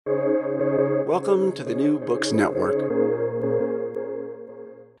Welcome to the New Books Network.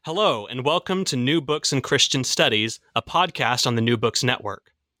 Hello, and welcome to New Books in Christian Studies, a podcast on the New Books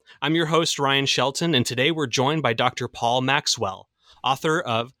Network. I'm your host, Ryan Shelton, and today we're joined by Dr. Paul Maxwell, author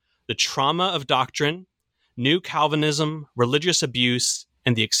of The Trauma of Doctrine, New Calvinism, Religious Abuse,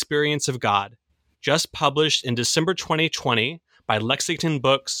 and the Experience of God, just published in December 2020 by Lexington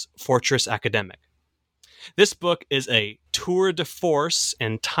Books, Fortress Academic. This book is a tour de force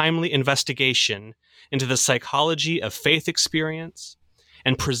and timely investigation into the psychology of faith experience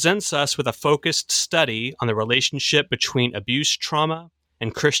and presents us with a focused study on the relationship between abuse trauma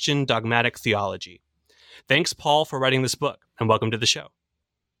and Christian dogmatic theology. Thanks, Paul, for writing this book, and welcome to the show.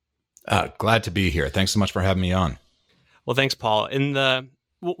 Glad to be here. Thanks so much for having me on. Well, thanks, Paul.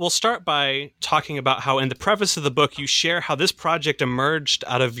 We'll start by talking about how in the preface of the book, you share how this project emerged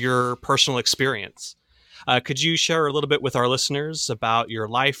out of your personal experience. Could you share a little bit with our listeners about your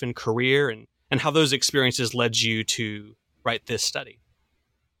life and career and how those experiences led you to write this study?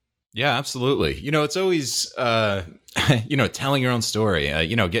 Yeah, absolutely. It's always, telling your own story.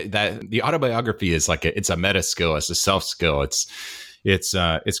 Get that the autobiography is it's a meta skill, it's a self skill.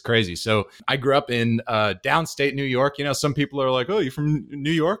 It's crazy. So I grew up in downstate New York. Some people are like, "Oh, you're from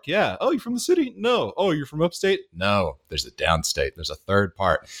New York?" Yeah. "Oh, you're from the city?" No. "Oh, you're from upstate?" No. There's a downstate. There's a third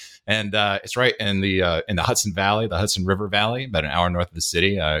part, and it's right in the Hudson Valley, the Hudson River Valley, about an hour north of the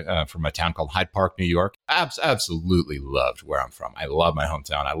city, from a town called Hyde Park, New York. Absolutely loved where I'm from. I love my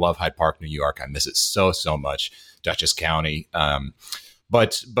hometown. I love Hyde Park, New York. I miss it so much. Dutchess County.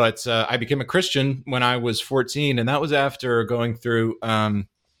 But I became a Christian when I was 14, and that was after going through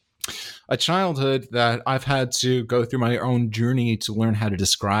a childhood that I've had to go through my own journey to learn how to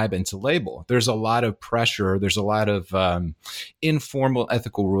describe and to label. There's a lot of pressure. There's a lot of informal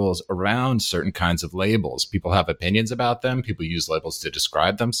ethical rules around certain kinds of labels. People have opinions about them. People use labels to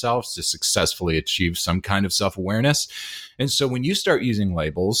describe themselves, to successfully achieve some kind of self-awareness. And so when you start using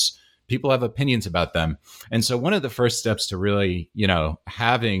labels, people have opinions about them. And so one of the first steps to really,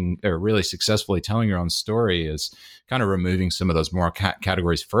 having or really successfully telling your own story is kind of removing some of those moral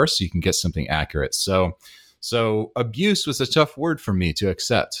categories first so you can get something accurate. So abuse was a tough word for me to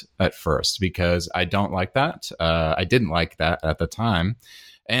accept at first because I don't like that. I didn't like that at the time.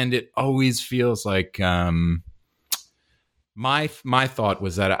 And it always feels like my thought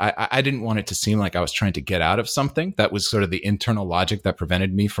was that I didn't want it to seem like I was trying to get out of something. That was sort of the internal logic that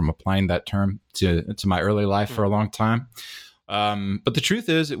prevented me from applying that term to my early life for a long time. But the truth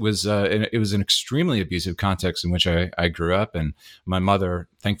is, it was an extremely abusive context in which I grew up, and my mother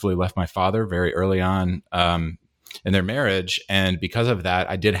thankfully left my father very early on in their marriage, and because of that,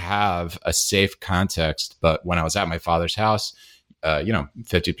 I did have a safe context. But when I was at my father's house,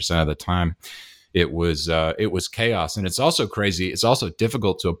 50% of the time, it was chaos. And it's also crazy. It's also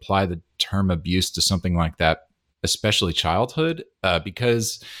difficult to apply the term abuse to something like that, especially childhood,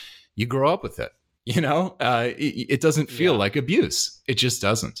 because you grow up with it. It doesn't feel like abuse. It just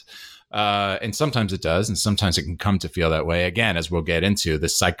doesn't. And sometimes it does. And sometimes it can come to feel that way. Again, as we'll get into, the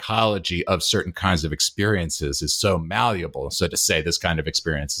psychology of certain kinds of experiences is so malleable. So to say this kind of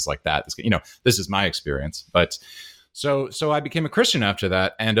experience is like that, this is my experience. But So I became a Christian after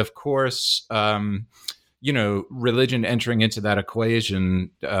that. And of course, religion entering into that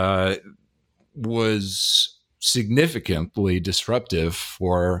equation was significantly disruptive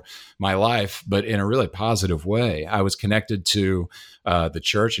for my life, but in a really positive way. I was connected to the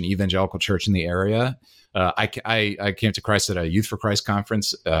church, an evangelical church in the area. I came to Christ at a Youth for Christ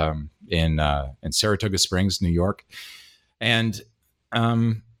conference in Saratoga Springs, New York. And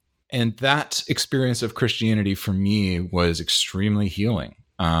that experience of Christianity for me was extremely healing.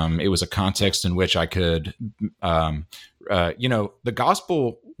 It was a context in which I could, the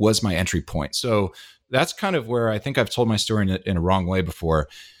gospel was my entry point. So that's kind of where I think I've told my story in a wrong way before.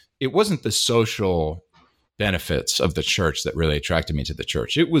 It wasn't the social benefits of the church that really attracted me to the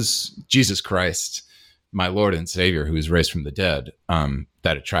church. It was Jesus Christ, my Lord and Savior, who was raised from the dead,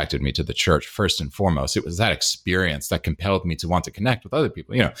 that attracted me to the church first and foremost. It was that experience that compelled me to want to connect with other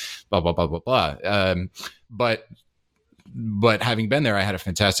people, blah, blah, blah, blah, blah. But having been there, I had a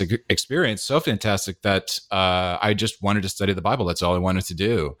fantastic experience, so fantastic that I just wanted to study the Bible. That's all I wanted to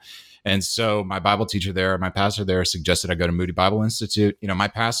do. And so my Bible teacher there, my pastor there, suggested I go to Moody Bible Institute. My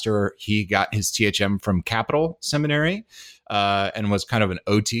pastor, he got his THM from Capital Seminary and was kind of an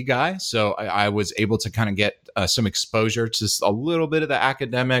OT guy. So I was able to kind of get some exposure to a little bit of the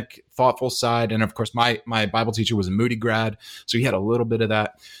academic, thoughtful side. And of course, my Bible teacher was a Moody grad, so he had a little bit of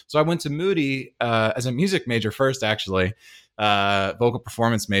that. So I went to Moody as a music major first, actually, vocal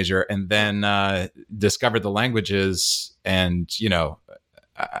performance major, and then discovered the languages and,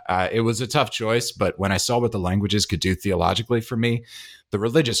 it was a tough choice. But when I saw what the languages could do theologically for me, the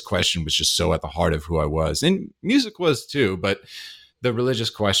religious question was just so at the heart of who I was. And music was too, but the religious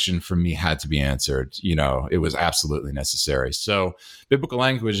question for me had to be answered. It was absolutely necessary. So biblical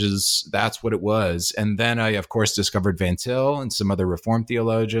languages, that's what it was. And then I, of course, discovered Van Til and some other Reformed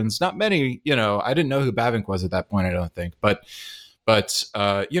theologians. Not many, I didn't know who Bavinck was at that point, I don't think. But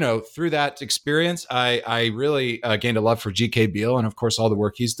through that experience, I really gained a love for G.K. Beale and, of course, all the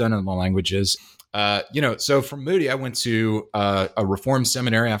work he's done in the languages. So from Moody, I went to a Reformed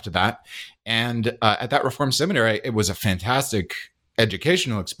seminary after that. And at that Reformed seminary, it was a fantastic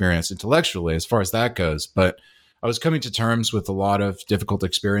educational experience intellectually as far as that goes. But I was coming to terms with a lot of difficult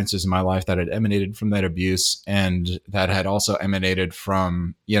experiences in my life that had emanated from that abuse, and that had also emanated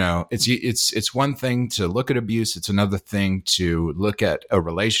from, it's one thing to look at abuse. It's another thing to look at a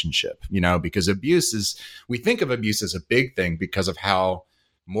relationship, because we think of abuse as a big thing because of how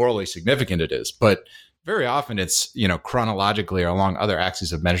morally significant it is. But very often it's, chronologically or along other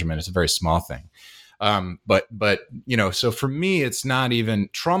axes of measurement, it's a very small thing. So for me, it's not even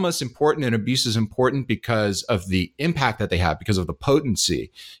trauma is important and abuse is important because of the impact that they have, because of the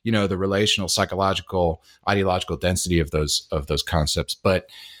potency, the relational, psychological, ideological density of those concepts. But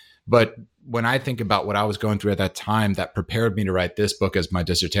when I think about what I was going through at that time, that prepared me to write this book as my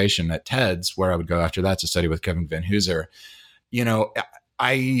dissertation at TEDS, where I would go after that to study with Kevin Van Hooser,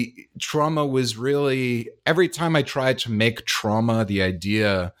 trauma was really, every time I tried to make trauma the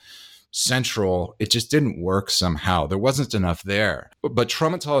idea central, it just didn't work somehow. There wasn't enough there. But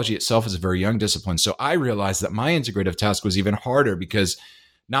traumatology itself is a very young discipline. So I realized that my integrative task was even harder, because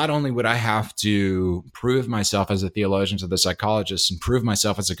not only would I have to prove myself as a theologian to the psychologists and prove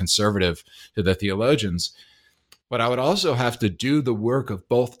myself as a conservative to the theologians, but I would also have to do the work of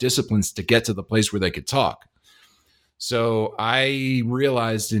both disciplines to get to the place where they could talk. So I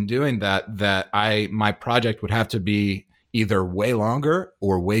realized in doing that my project would have to be either way longer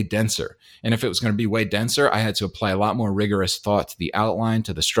or way denser. And if it was going to be way denser, I had to apply a lot more rigorous thought to the outline,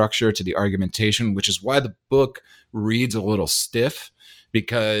 to the structure, to the argumentation, which is why the book reads a little stiff,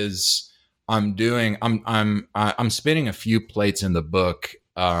 because I'm spinning a few plates in the book.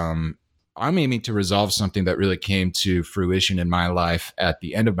 I'm aiming to resolve something that really came to fruition in my life at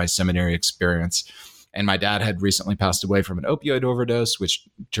the end of my seminary experience. And my dad had recently passed away from an opioid overdose, which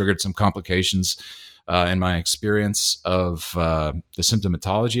triggered some complications in my experience of the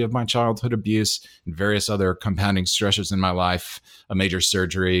symptomatology of my childhood abuse and various other compounding stressors in my life, a major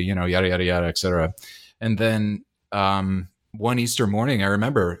surgery, yada, yada, yada, et cetera. And then one Easter morning, I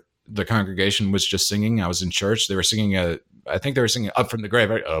remember the congregation was just singing. I was in church. They were singing I think they were singing Up from the Grave,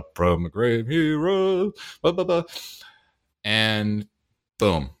 right? Up from the grave, hero, blah, blah, blah. And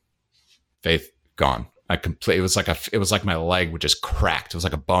boom, faith gone. It was like my leg would just cracked. It was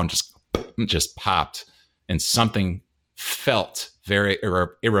like a bone just popped, and something felt very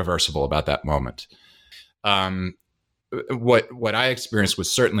irreversible about that moment. What I experienced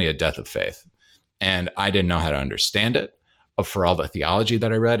was certainly a death of faith, and I didn't know how to understand it. For all the theology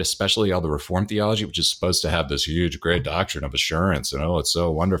that I read, especially all the Reformed theology, which is supposed to have this huge, great doctrine of assurance, and it's so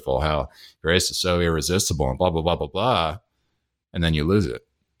wonderful how grace is so irresistible, and blah, blah, blah, blah, blah. And then you lose it.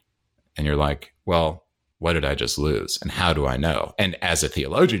 And you're like, well, what did I just lose? And how do I know? And as a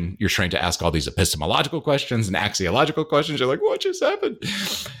theologian, you're trained to ask all these epistemological questions and axiological questions. You're like, what just happened?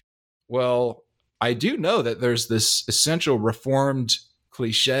 Well, I do know that there's this essential Reformed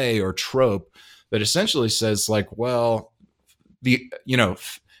cliche or trope that essentially says, like, well,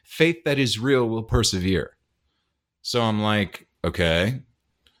 faith that is real will persevere. So I'm like, okay,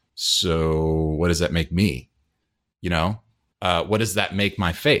 so what does that make me? What does that make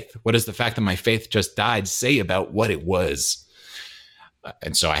my faith? What does the fact that my faith just died say about what it was?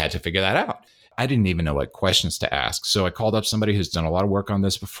 And so I had to figure that out. I didn't even know what questions to ask. So I called up somebody who's done a lot of work on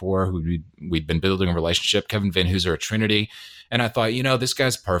this before, who we'd been building a relationship, Kevin Van Hooser at Trinity. And I thought, this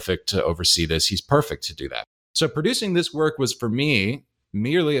guy's perfect to oversee this. He's perfect to do that. So producing this work was for me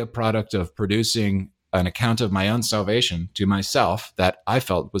merely a product of producing an account of my own salvation to myself that I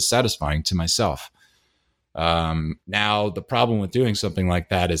felt was satisfying to myself. Now, the problem with doing something like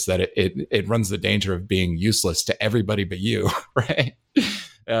that is that it runs the danger of being useless to everybody but you, right?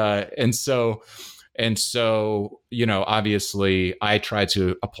 And so, obviously I tried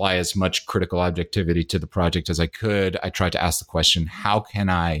to apply as much critical objectivity to the project as I could. I tried to ask the question, how can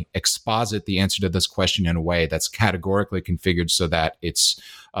I exposit the answer to this question in a way that's categorically configured so that it's,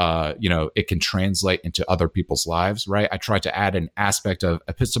 it can translate into other people's lives, right? I tried to add an aspect of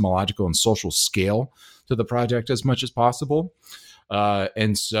epistemological and social scale to the project as much as possible.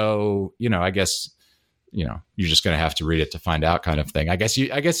 And so, I guess you're just going to have to read it to find out kind of thing. I guess,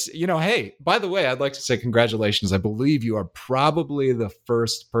 hey, by the way, I'd like to say congratulations. I believe you are probably the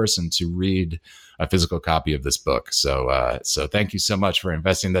first person to read a physical copy of this book. So thank you so much for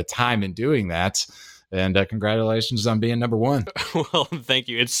investing the time in doing that. And congratulations on being number one. Well, thank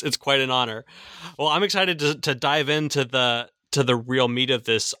you. It's quite an honor. Well, I'm excited to dive into the real meat of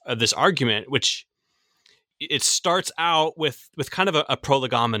this argument, which it starts out with kind of a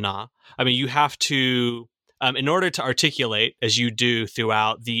prolegomena. I mean, you have to, in order to articulate, as you do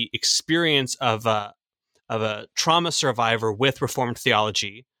throughout, the experience of a trauma survivor with Reformed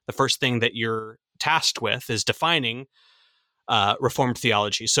theology. The first thing that you're tasked with is defining Reformed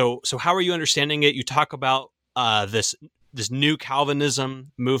theology. So how are you understanding it? You talk about this new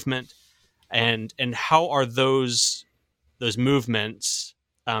Calvinism movement, and how are those movements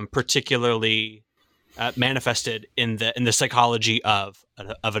particularly manifested in the psychology of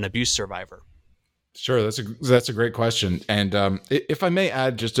an abuse survivor? Sure, that's a great question, and if I may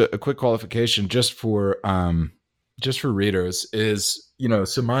add just a quick qualification, just for readers, is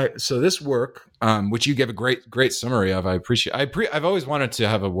so this work, which you gave a great summary of, I appreciate. I've always wanted to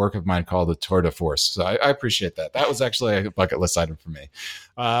have a work of mine called the Tour de Force, so I appreciate that. That was actually a bucket list item for me,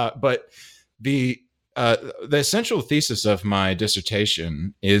 but the essential thesis of my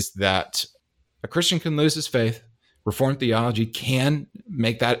dissertation is that a Christian can lose his faith. Reformed theology can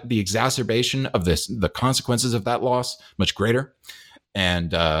make that the exacerbation of the consequences of that loss much greater, and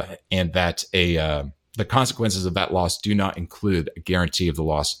that the consequences of that loss do not include a guarantee of the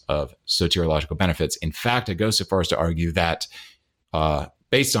loss of soteriological benefits. In fact, I go so far as to argue that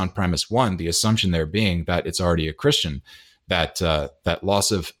based on premise one, the assumption there being that it's already a Christian, that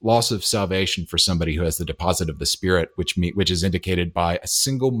loss of salvation for somebody who has the deposit of the Spirit, which is indicated by a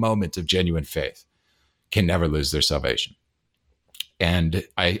single moment of genuine faith, can never lose their salvation. And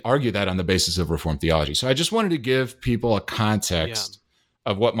I argue that on the basis of Reformed theology. So I just wanted to give people a context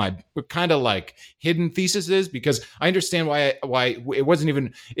of what my kind of like hidden thesis is, because I understand why it wasn't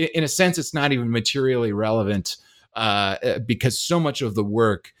even, in a sense, it's not even materially relevant, because so much of the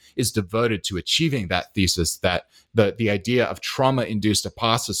work is devoted to achieving that thesis, that the idea of trauma-induced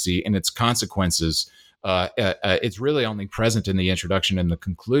apostasy and its consequences, it's really only present in the introduction and the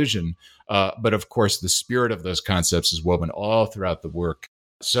conclusion. But of course, the spirit of those concepts is woven all throughout the work.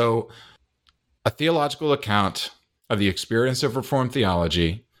 So a theological account of the experience of Reformed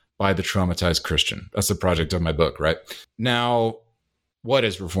theology by the traumatized Christian. That's the project of my book, right? Now, what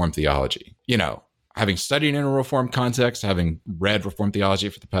is Reformed theology? Having studied in a Reformed context, having read Reformed theology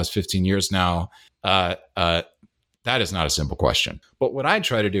for the past 15 years now, that is not a simple question. But what I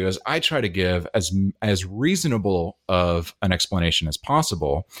try to do is I try to give as reasonable of an explanation as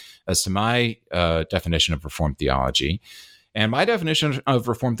possible as to my definition of Reformed theology. And my definition of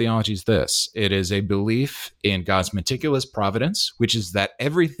Reformed theology is this. It is a belief in God's meticulous providence, which is that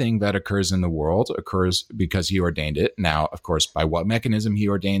everything that occurs in the world occurs because he ordained it. Now, of course, by what mechanism he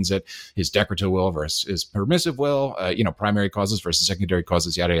ordains it, his decretal will versus his permissive will, primary causes versus secondary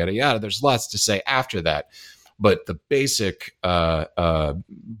causes, yada, yada, yada. There's lots to say after that. But the basic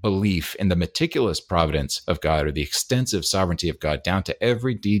belief in the meticulous providence of God, or the extensive sovereignty of God down to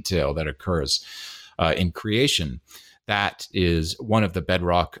every detail that occurs in creation, that is one of the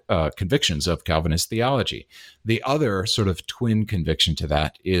bedrock convictions of Calvinist theology. The other sort of twin conviction to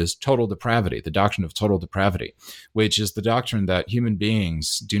that is total depravity, the doctrine of total depravity, which is the doctrine that human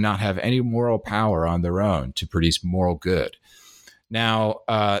beings do not have any moral power on their own to produce moral good. Now,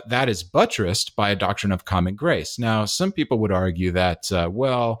 that is buttressed by a doctrine of common grace. Now, some people would argue that,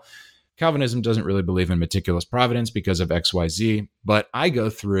 Calvinism doesn't really believe in meticulous providence because of X, Y, Z, but I go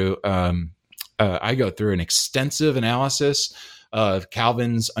through an extensive analysis of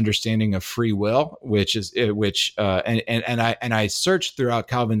Calvin's understanding of free will, and I searched throughout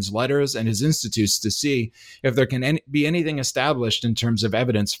Calvin's letters and his institutes to see if there can be anything established in terms of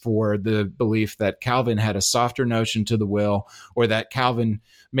evidence for the belief that Calvin had a softer notion to the will, or that Calvin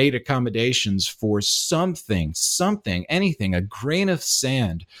made accommodations for something, anything, a grain of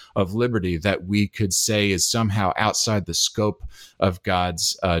sand of liberty that we could say is somehow outside the scope of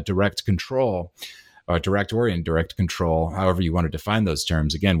God's direct control. Direct or indirect control, however you want to define those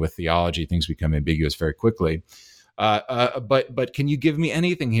terms. Again, with theology, things become ambiguous very quickly. But can you give me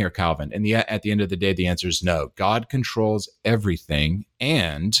anything here, Calvin? And at the end of the day, the answer is no. God controls everything,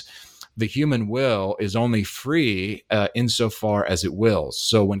 and the human will is only free insofar as it wills.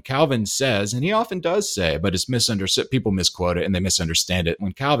 So when Calvin says, and he often does say, but it's misunderstood, people misquote it and they misunderstand it.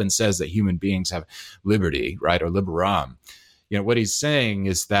 When Calvin says that human beings have liberty, right, or liberum, what he's saying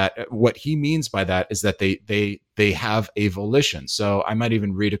is that what he means by that is that they have a volition. So I might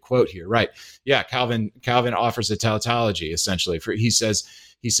even read a quote here, right? Yeah, Calvin offers a tautology essentially. He says,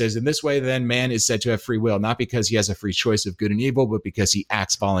 in this way, then man is said to have free will, not because he has a free choice of good and evil, but because he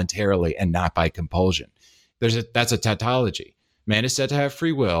acts voluntarily and not by compulsion. That's a tautology. Man is said to have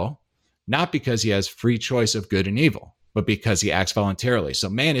free will, not because he has free choice of good and evil, but because he acts voluntarily. So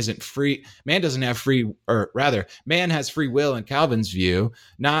man isn't free. Man doesn't have free, or rather, man has free will in Calvin's view,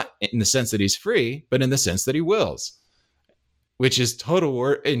 not in the sense that he's free, but in the sense that he wills, which is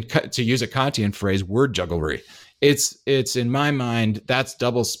total, to use a Kantian phrase, word jugglery. It's in my mind, that's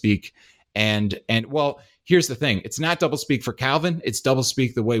doublespeak. And well, here's the thing. It's not doublespeak for Calvin. It's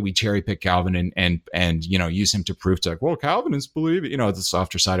doublespeak the way we cherry pick Calvin and use him to prove to, like, well, Calvinists believe it, the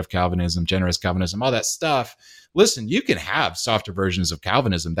softer side of Calvinism, generous Calvinism, all that stuff. Listen, you can have softer versions of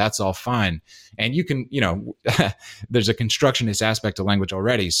Calvinism. That's all fine. And you can, there's a constructionist aspect to language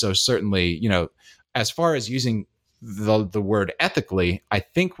already. So certainly, as far as using the word ethically, I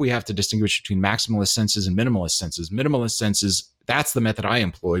think we have to distinguish between maximalist senses and minimalist senses. Minimalist senses, that's the method I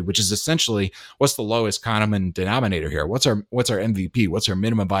employ, which is essentially, what's the lowest common denominator here? What's our MVP? What's our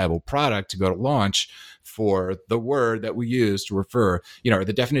minimum viable product to go to launch for the word that we use to refer, or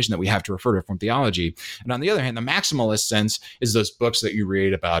the definition that we have to refer to Reformed theology? And on the other hand, the maximalist sense is those books that you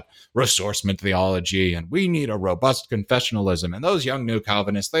read about ressourcement theology, and we need a robust confessionalism. And those young new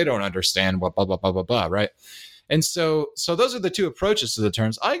Calvinists, they don't understand what blah, blah, blah, blah, blah, right? And so those are the two approaches to the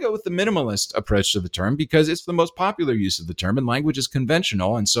terms. I go with the minimalist approach to the term because it's the most popular use of the term, and language is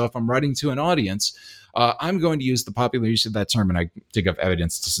conventional. And so if I'm writing to an audience, I'm going to use the popular use of that term, and I dig up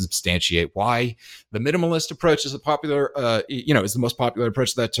evidence to substantiate why the minimalist approach is is the most popular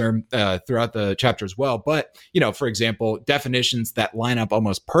approach to that term throughout the chapter as well. But, for example, definitions that line up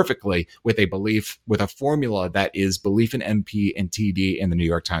almost perfectly with with a formula that is belief in MP and TD in the New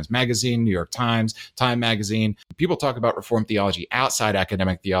York Times Magazine, New York Times, Time Magazine. People talk about Reformed theology outside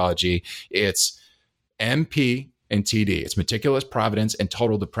academic theology. It's MP and TD. It's meticulous providence and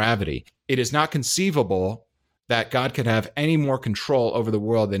total depravity. It is not conceivable that God could have any more control over the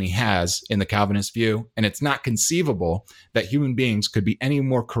world than he has in the Calvinist view. And it's not conceivable that human beings could be any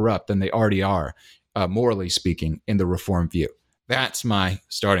more corrupt than they already are, morally speaking, in the Reformed view. That's my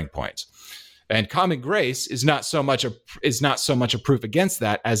starting point. And common grace is not so much a proof against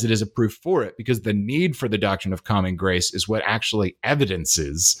that as it is a proof for it, because the need for the doctrine of common grace is what actually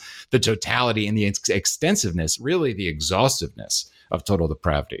evidences the totality and the extensiveness, really the exhaustiveness of total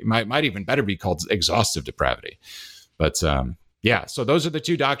depravity. It might even better be called exhaustive depravity. But so those are the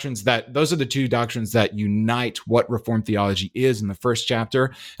two doctrines that unite what Reformed theology is in the first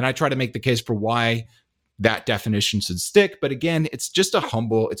chapter. And I try to make the case for why that definition should stick. But again, it's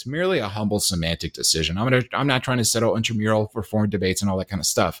merely a humble semantic decision. I'm not trying to settle intramural Reformed debates and all that kind of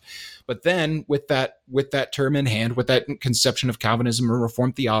stuff. But then with that term in hand, with that conception of Calvinism or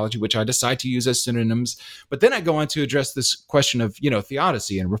Reformed theology, which I decide to use as synonyms, but then I go on to address this question of,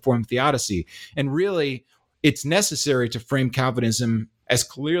 theodicy and Reformed theodicy. And really, it's necessary to frame Calvinism as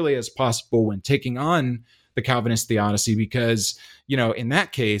clearly as possible when taking on the Calvinist theodicy, because, in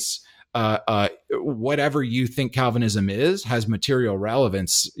that case, whatever you think Calvinism is has material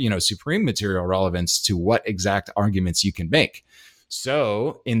relevance, supreme material relevance to what exact arguments you can make.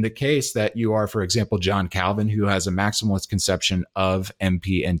 So in the case that you are, for example, John Calvin, who has a maximalist conception of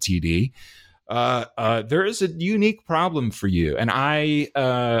MP and TD, there is a unique problem for you. And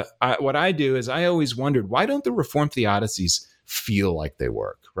what I do is I always wondered, why don't the Reformed theodicies feel like they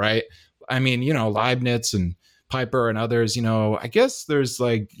work, right? I mean, Leibniz and Piper and others, I guess there's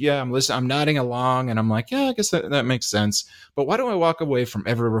I'm listening, I'm nodding along and I'm like, yeah, I guess that makes sense. But why do I walk away from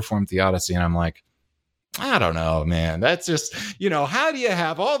every Reformed theodicy and I'm like, I don't know, man. That's just, how do you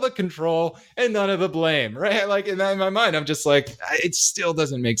have all the control and none of the blame, right? Like in my mind, I'm just like, it still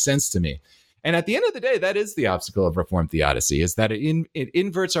doesn't make sense to me. And at the end of the day, that is the obstacle of Reformed theodicy, is that it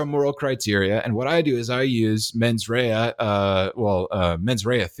inverts our moral criteria. And what I do is I use mens rea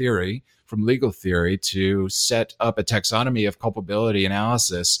theory from legal theory to set up a taxonomy of culpability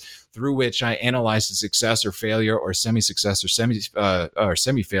analysis through which I analyze the success or failure or semi-success or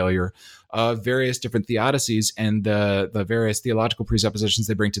semi-failure of various different theodicies and the various theological presuppositions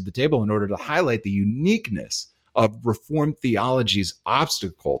they bring to the table in order to highlight the uniqueness of Reformed theology's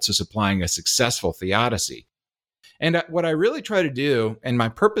obstacle to supplying a successful theodicy. And what I really try to do, and my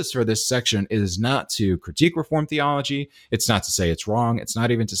purpose for this section, is not to critique Reformed theology. It's not to say it's wrong. It's not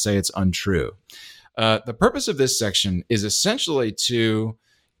even to say it's untrue. The purpose of this section is essentially to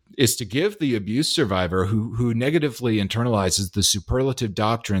is to give the abuse survivor who negatively internalizes the superlative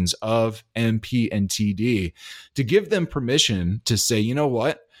doctrines of NP and TD, to give them permission to say, you know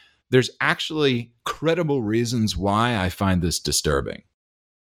what? There's actually credible reasons why I find this disturbing.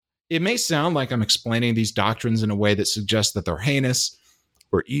 It may sound like I'm explaining these doctrines in a way that suggests that they're heinous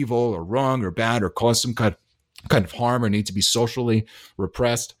or evil or wrong or bad or cause some kind of harm or need to be socially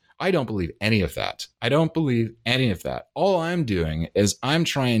repressed. I don't believe any of that. I don't believe any of that. All I'm doing is I'm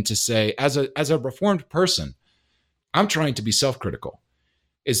trying to say, as a reformed person, I'm trying to be self-critical.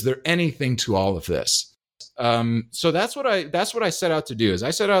 Is there anything to all of this? So that's what I set out to do. Is I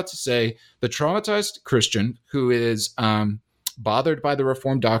set out to say the traumatized Christian who is bothered by the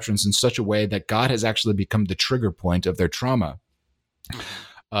Reformed doctrines in such a way that God has actually become the trigger point of their trauma.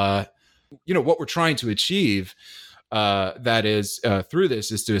 What we're trying to achieve that is through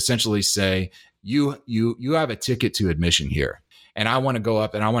this is to essentially say you have a ticket to admission here, and I want to go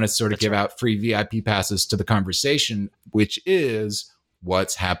up and I want to sort of give out free VIP passes to the conversation, which is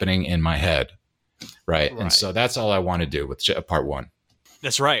what's happening in my head, right? And so that's all I want to do with part one.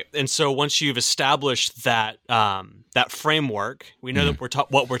 That's right. And so once you've established that that framework, we know that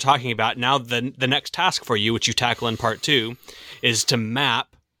what we're talking about. Now the next task for you, which you tackle in part two, is to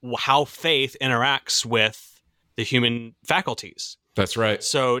map how faith interacts with the human faculties. That's right.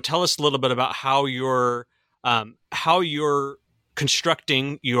 So tell us a little bit about how you're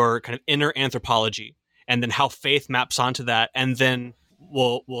constructing your kind of inner anthropology, and then how faith maps onto that, and then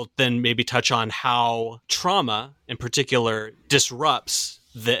we'll then maybe touch on how trauma in particular disrupts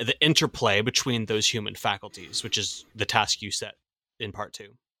the interplay between those human faculties, which is the task you set in part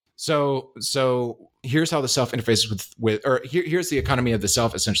two. So here's how the self interfaces here's the economy of the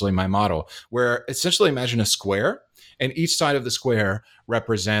self, essentially my model, where essentially imagine a square, and each side of the square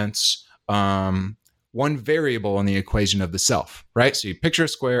represents one variable in the equation of the self, right? So you picture a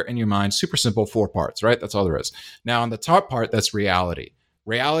square in your mind, super simple, 4 parts, right? That's all there is. Now on the top part, that's reality.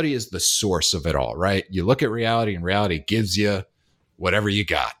 Reality is the source of it all, right? You look at reality, and reality gives you whatever you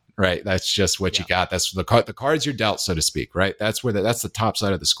got, right? That's just what you got. That's the cards you're dealt, so to speak, right? That's where that's the top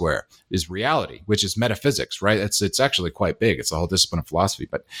side of the square is reality, which is metaphysics, right? It's actually quite big. It's a whole discipline of philosophy,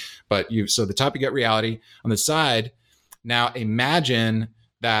 so the top you get reality. On the side, now imagine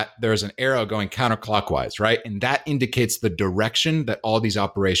that there's an arrow going counterclockwise, right? And that indicates the direction that all these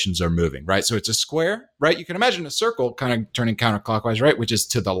operations are moving, right? So it's a square, right? You can imagine a circle kind of turning counterclockwise, right? Which is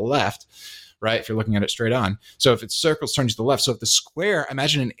to the left, right? If you're looking at it straight on. So if it's circles turning to the left. So if the square,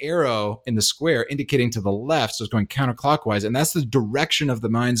 imagine an arrow in the square indicating to the left. So it's going counterclockwise. And that's the direction of the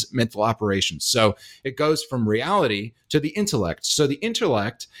mind's mental operations. So it goes from reality to the intellect. So the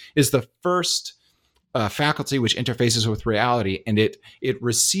intellect is the first faculty which interfaces with reality, and it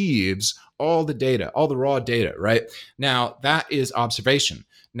receives all the data, all the raw data, right? Now that is observation.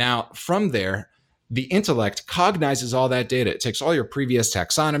 Now from there, the intellect cognizes all that data. It takes all your previous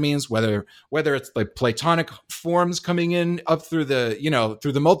taxonomies, whether it's the Platonic forms coming in up through the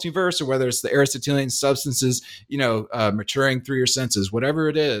multiverse, or whether it's the Aristotelian substances, maturing through your senses, whatever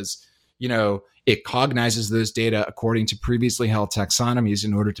it is, it cognizes those data according to previously held taxonomies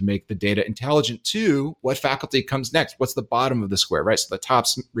in order to make the data intelligent to what faculty comes next. What's the bottom of the square, right? So the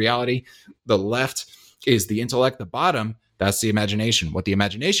top's reality, the left is the intellect, the bottom, that's the imagination. What the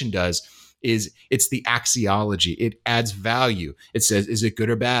imagination does is it's the axiology. It adds value. It says, is it good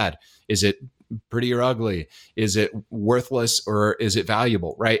or bad? Is it pretty or ugly? Is it worthless or is it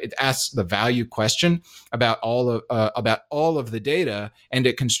valuable, right? It asks the value question about all of the data, and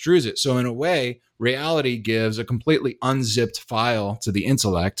it construes it. So in a way, reality gives a completely unzipped file to the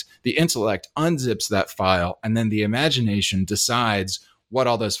intellect. The intellect unzips that file, and then the imagination decides what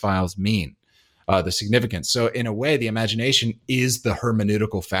all those files mean. The significance. So in a way, the imagination is the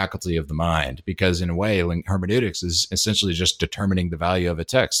hermeneutical faculty of the mind, because in a way, hermeneutics is essentially just determining the value of a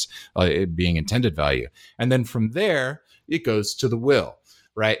text, it being intended value. And then from there, it goes to the will,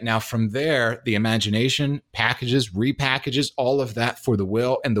 right? Now from there, the imagination repackages all of that for the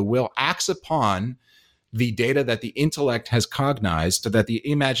will, and the will acts upon the data that the intellect has cognized, that the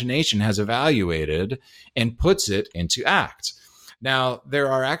imagination has evaluated, and puts it into act. Now,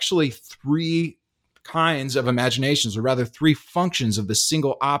 there are actually 3 kinds of imaginations, or rather 3 functions of the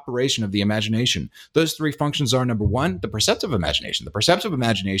single operation of the imagination. Those 3 functions are, number 1, the perceptive imagination. The perceptive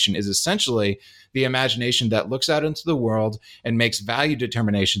imagination is essentially the imagination that looks out into the world and makes value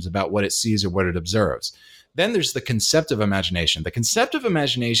determinations about what it sees or what it observes. Then there's the conceptive imagination. The conceptive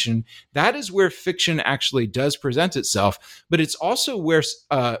imagination, that is where fiction actually does present itself, but it's also where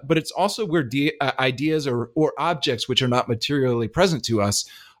ideas or objects which are not materially present to us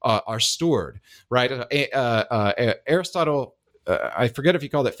are stored, right? Aristotle I forget if he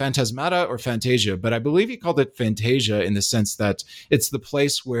called it phantasmata or fantasia, but I believe he called it fantasia in the sense that it's the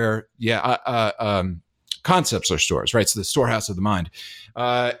place where, concepts are stored, right? It's the storehouse of the mind.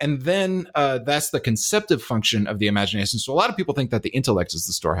 And then that's the conceptive function of the imagination. So a lot of people think that the intellect is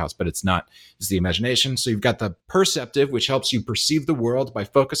the storehouse, but it's not. It's the imagination. So you've got the perceptive, which helps you perceive the world by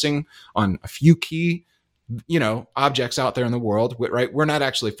focusing on a few key objects out there in the world, right? We're not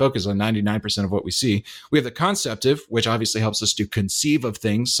actually focused on 99% of what we see. We have the conceptive, which obviously helps us to conceive of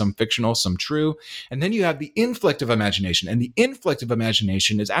things, some fictional, some true. And then you have the inflective imagination. And the inflective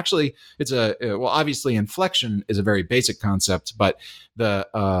imagination is actually, obviously inflection is a very basic concept, but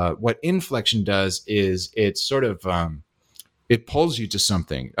what inflection does is it's sort of, it pulls you to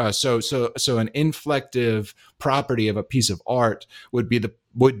something. So an inflective property of a piece of art would be the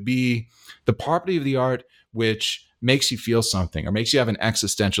property of the art which makes you feel something or makes you have an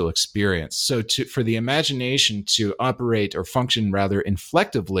existential experience. So for the imagination to operate or function rather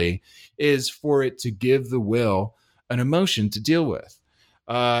inflectively is for it to give the will an emotion to deal with.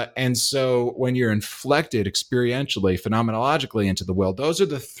 And so when you're inflected experientially, phenomenologically into the will, those are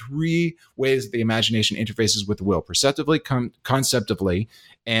the three ways that the imagination interfaces with the will: perceptively, conceptively,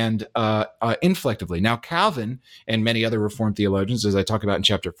 and inflectively. Now, Calvin and many other Reformed theologians, as I talk about in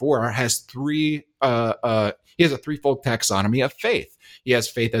chapter 4, has he has a threefold taxonomy of faith. He has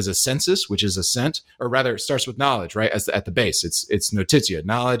faith as a sensus, which is assent, or rather, it starts with knowledge, right? At the base, it's notitia,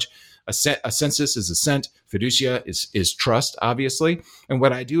 knowledge. A sensus is assent. Fiducia is trust, obviously. And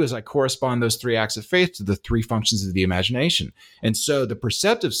what I do is I correspond those three acts of faith to the three functions of the imagination. And so the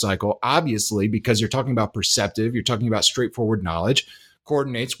perceptive cycle, obviously, because you're talking about perceptive, you're talking about straightforward knowledge,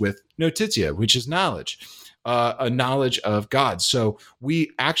 coordinates with notitia, which is knowledge, a knowledge of God. So we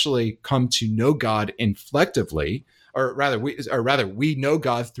actually come to know God inflectively, or rather, we know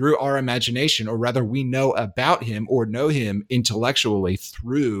God through our imagination, or rather, we know about Him or know Him intellectually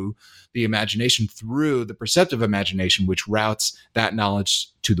through the imagination, through the perceptive imagination, which routes that knowledge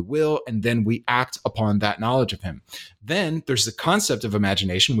to the will, and then we act upon that knowledge of Him. Then there's the concept of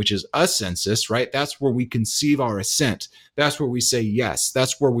imagination, which is a sensus, right? That's where we conceive our assent. That's where we say yes.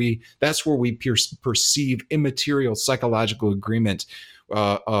 That's where we perceive immaterial psychological agreement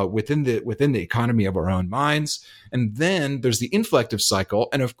within the economy of our own minds. And then there's the inflective cycle.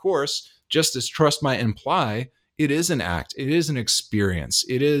 And of course, just as trust might imply, it is an act. It is an experience.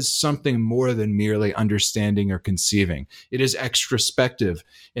 It is something more than merely understanding or conceiving. It is extrospective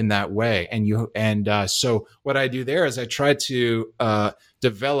in that way. So what I do there is I try to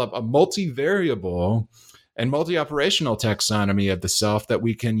develop a multivariable and multi-operational taxonomy of the self that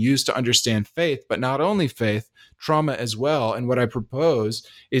we can use to understand faith, but not only faith, trauma as well. And what I propose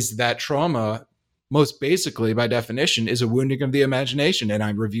is that trauma, most basically, by definition, is a wounding of the imagination. And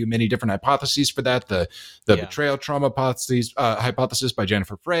I review many different hypotheses for that. The betrayal trauma hypothesis by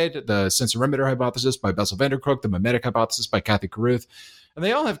Jennifer Freyd, the sensorimeter hypothesis by Bessel van der Kolk, the mimetic hypothesis by Kathy Carruth. And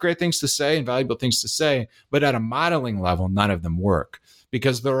they all have great things to say and valuable things to say, but at a modeling level, none of them work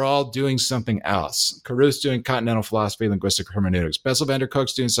because they're all doing something else. Carruth's doing continental philosophy, linguistic hermeneutics. Bessel van der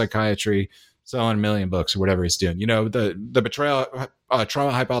Kolk's doing psychiatry, selling 1 million books or whatever he's doing. The betrayal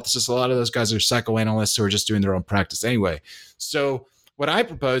trauma hypothesis, a lot of those guys are psychoanalysts who are just doing their own practice anyway. So what I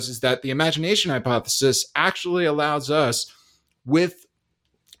propose is that the imagination hypothesis actually allows us with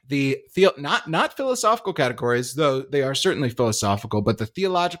not philosophical categories, though they are certainly philosophical, but the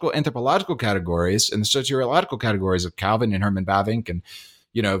theological, anthropological categories and the soteriological categories of Calvin and Herman Bavinck and,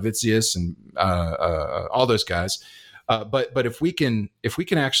 Vitzius and all those guys. But if we can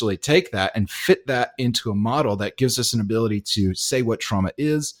actually take that and fit that into a model that gives us an ability to say what trauma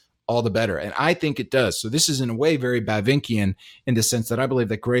is, all the better. And I think it does. So this is in a way very Bavinckian in the sense that I believe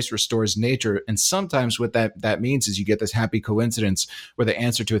that grace restores nature. And sometimes what that means is you get this happy coincidence where the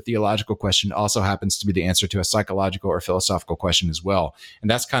answer to a theological question also happens to be the answer to a psychological or philosophical question as well.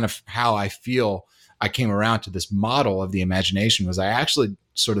 And that's kind of how I feel I came around to this model of the imagination. Was I actually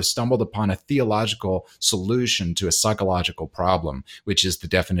sort of stumbled upon a theological solution to a psychological problem, which is the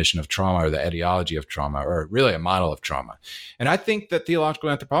definition of trauma or the etiology of trauma, or really a model of trauma. And I think that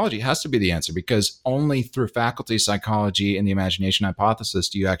theological anthropology has to be the answer, because only through faculty psychology and the imagination hypothesis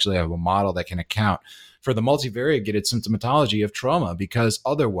do you actually have a model that can account for the multivariated symptomatology of trauma, because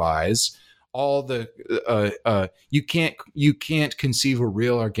otherwise all the you can't conceive a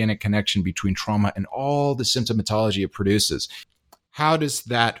real organic connection between trauma and all the symptomatology it produces. How does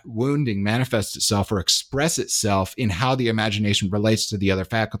that wounding manifest itself or express itself in how the imagination relates to the other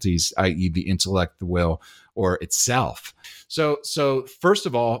faculties, i.e. the intellect, the will, or itself? So first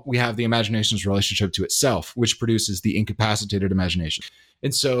of all, we have the imagination's relationship to itself, which produces the incapacitated imagination.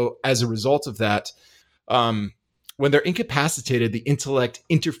 And so as a result of that, when they're incapacitated, the intellect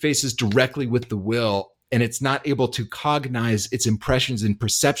interfaces directly with the will, and it's not able to cognize its impressions and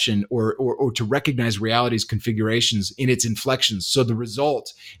perception or to recognize reality's configurations in its inflections. So the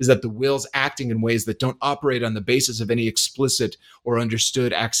result is that the will's acting in ways that don't operate on the basis of any explicit or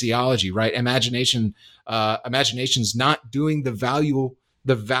understood axiology, right? Imagination's not doing the valuable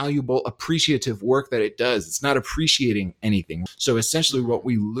appreciative work that it does. It's not appreciating anything. So essentially what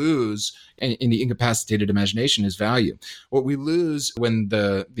we lose in the incapacitated imagination is value. What we lose when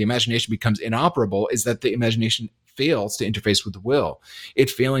the imagination becomes inoperable is that the imagination fails to interface with the will. It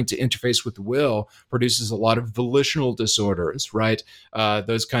failing to interface with the will produces a lot of volitional disorders, right?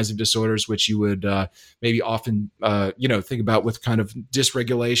 Those kinds of disorders which you would maybe often think about with kind of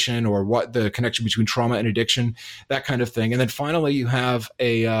dysregulation or what the connection between trauma and addiction, that kind of thing. And then finally, you have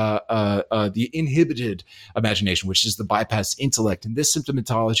the inhibited imagination, which is the bypass intellect. And this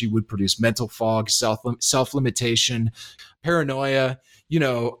symptomatology would produce mental fog, self-limitation, paranoia,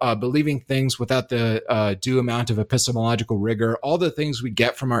 believing things without the due amount of epistemological rigor, all the things we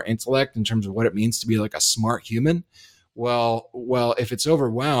get from our intellect in terms of what it means to be like a smart human. Well, if it's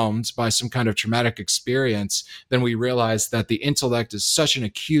overwhelmed by some kind of traumatic experience, then we realize that the intellect is such an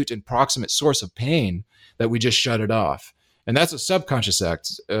acute and proximate source of pain that we just shut it off. And that's a subconscious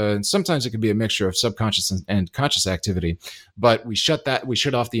act. And sometimes it can be a mixture of subconscious and conscious activity, but we shut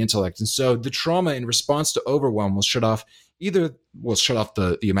off the intellect. And so the trauma in response to overwhelm will shut off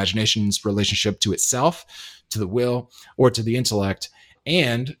the imagination's relationship to itself, to the will, or to the intellect.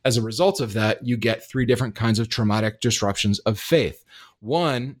 And as a result of that, you get three different kinds of traumatic disruptions of faith.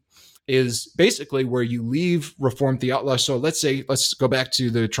 One is basically where you leave Reformed theology. So let's go back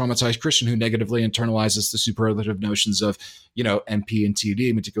to the traumatized Christian who negatively internalizes the superlative notions of, NP and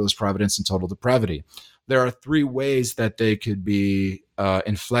TD, meticulous providence and total depravity. There are three ways that they could be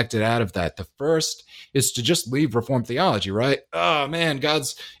inflected out of that. The first is to just leave Reformed theology, right? Oh man,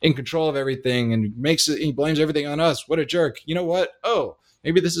 God's in control of everything and he blames everything on us. What a jerk. You know what? Oh,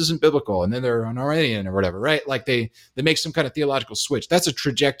 maybe this isn't biblical. And then they're an Arminian or whatever, right? Like they make some kind of theological switch. That's a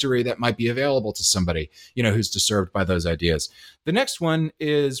trajectory that might be available to somebody, who's disturbed by those ideas. The next one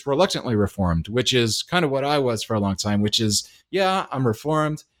is reluctantly Reformed, which is kind of what I was for a long time, which is, yeah, I'm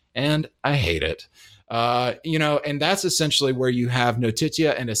Reformed and I hate it. And that's essentially where you have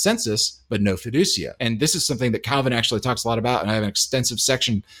notitia and assensus, but no fiducia. And this is something that Calvin actually talks a lot about. And I have an extensive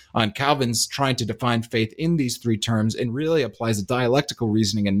section on Calvin's trying to define faith in these three terms and really applies a dialectical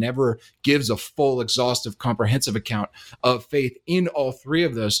reasoning and never gives a full, exhaustive, comprehensive account of faith in all three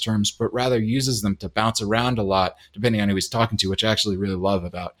of those terms, but rather uses them to bounce around a lot, depending on who he's talking to, which I actually really love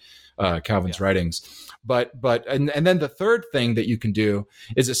about Calvin's writings. But then the third thing that you can do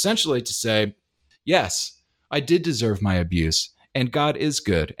is essentially to say, yes, I did deserve my abuse, and God is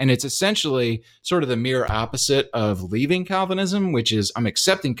good. And it's essentially sort of the mirror opposite of leaving Calvinism, which is I'm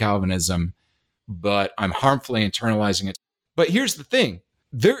accepting Calvinism, but I'm harmfully internalizing it. But here's the thing.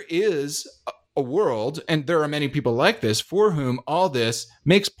 There is a world, and there are many people like this, for whom all this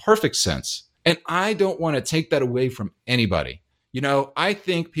makes perfect sense. And I don't want to take that away from anybody. I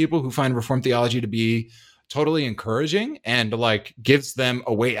think people who find Reformed theology to be totally encouraging and gives them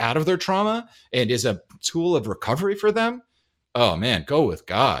a way out of their trauma and is a tool of recovery for them. Oh man, go with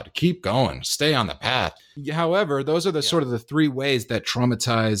God. Keep going. Stay on the path. However, those are the sort of the three ways that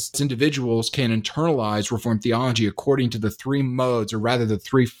traumatized individuals can internalize Reformed theology according to the three modes, or rather the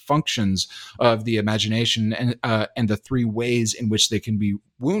three functions of the imagination and the three ways in which they can be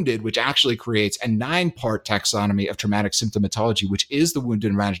wounded, which actually creates a 9-part taxonomy of traumatic symptomatology, which is the wounded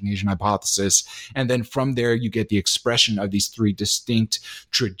imagination hypothesis. And then from there, you get the expression of these three distinct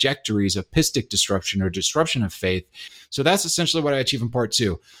trajectories of pistic disruption or disruption of faith. So that's essentially what I achieve in part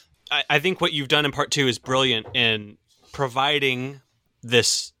 2. I think what you've done in part 2 is brilliant in providing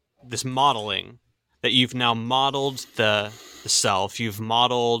this modeling, that you've now modeled the self, you've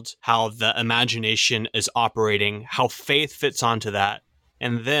modeled how the imagination is operating, how faith fits onto that.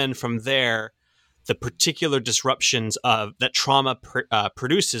 And then from there, the particular disruptions that trauma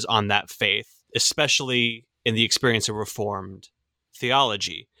produces on that faith, especially in the experience of Reformed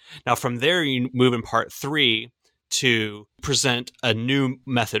theology. Now, from there, you move in part 3 to present a new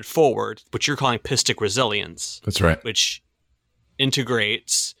method forward, which you're calling pistic resilience. That's right. Which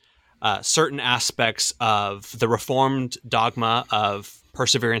integrates certain aspects of the Reformed dogma of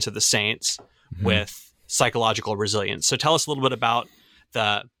perseverance of the saints with psychological resilience. So tell us a little bit about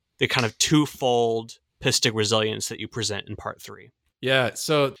the kind of twofold pistic resilience that you present in part 3. Yeah.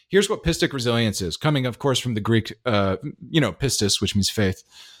 So here's what pistic resilience is, coming, of course, from the Greek, pistis, which means faith.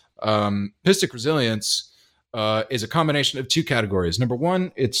 Pistic resilience is a combination of two categories. Number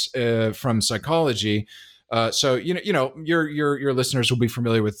one, it's from psychology, So your listeners will be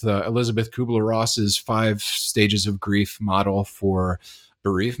familiar with Elizabeth Kubler-Ross's 5 stages of grief model for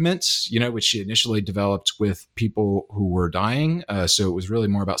bereavement, which she initially developed with people who were dying. So it was really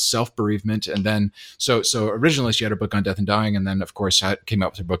more about self-bereavement. And then, so originally she had a book on death and dying. And then, of course, came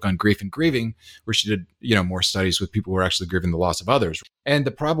out with her book on grief and grieving, where she did, more studies with people who were actually grieving the loss of others. And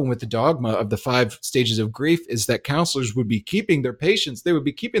the problem with the dogma of the 5 stages of grief is that counselors would be keeping their patients, they would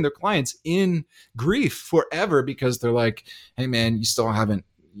be keeping their clients in grief forever, because they're like, hey, man, you still haven't,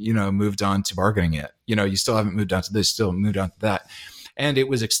 moved on to bargaining yet. You still haven't moved on to this, still moved on to that. And it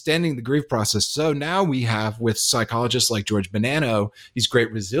was extending the grief process. So now we have, with psychologists like George Bonanno, these great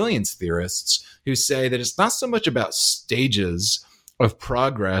resilience theorists who say that it's not so much about stages of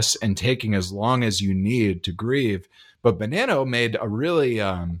progress and taking as long as you need to grieve. But Bonanno made a really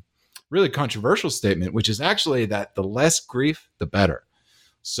controversial statement, which is actually that the less grief, the better.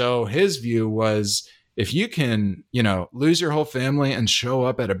 So his view was, if you can, lose your whole family and show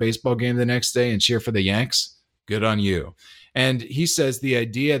up at a baseball game the next day and cheer for the Yanks, good on you. And he says the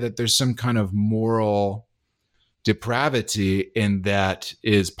idea that there's some kind of moral depravity in that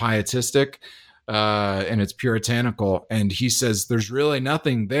is pietistic and it's puritanical. And he says there's really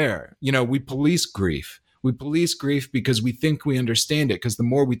nothing there. We police grief. We police grief because we think we understand it, because the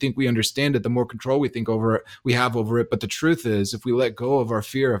more we think we understand it, the more control we have over it. But the truth is, if we let go of our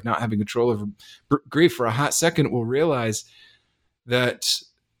fear of not having control over grief for a hot second, we'll realize that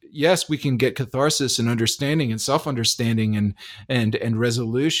yes, we can get catharsis and understanding and self-understanding and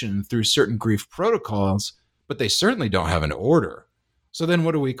resolution through certain grief protocols, but they certainly don't have an order. So then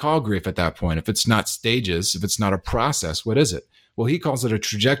what do we call grief at that point? If it's not stages, if it's not a process, what is it? Well, he calls it a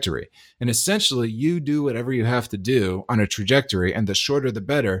trajectory. And essentially, you do whatever you have to do on a trajectory, and the shorter, the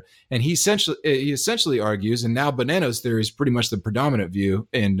better. And he essentially argues, and now Bonanno's theory is pretty much the predominant view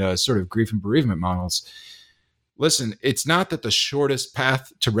in sort of grief and bereavement models. Listen, it's not that the shortest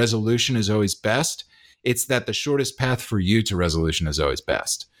path to resolution is always best. It's that the shortest path for you to resolution is always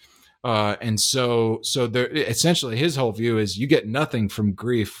best. And so there, essentially his whole view is you get nothing from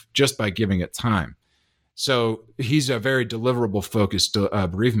grief just by giving it time. So he's a very deliverable focused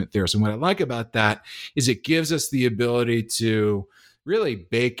bereavement theorist. And what I like about that is it gives us the ability to really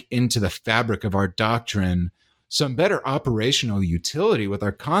bake into the fabric of our doctrine some better operational utility with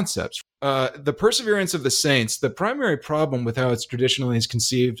our concepts. The perseverance of the saints, the primary problem with how it's traditionally is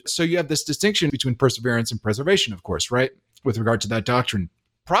conceived. So you have this distinction between perseverance and preservation, of course, right? With regard to that doctrine.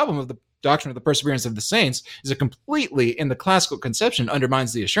 Problem of the doctrine of the perseverance of the saints is it completely, in the classical conception,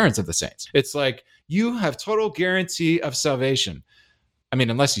 undermines the assurance of the saints. It's like you have total guarantee of salvation. I mean,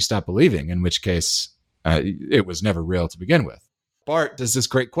 unless you stop believing, in which case it was never real to begin with. Barth does this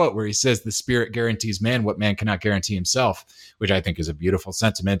great quote where he says, the Spirit guarantees man what man cannot guarantee himself, which I think is a beautiful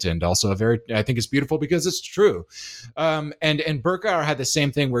sentiment, and also I think it's beautiful because it's true. And Berkouwer had the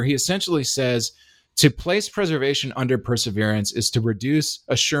same thing where he essentially says, to place preservation under perseverance is to reduce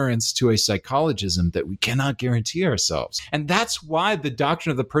assurance to a psychologism that we cannot guarantee ourselves. And that's why the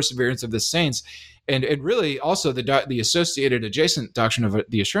doctrine of the perseverance of the saints, and really also the associated adjacent doctrine of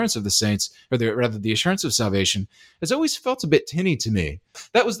the assurance of the saints, or the assurance of salvation, has always felt a bit tinny to me.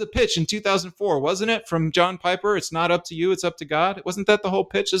 That was the pitch in 2004, wasn't it? From John Piper, it's not up to you, it's up to God. Wasn't that the whole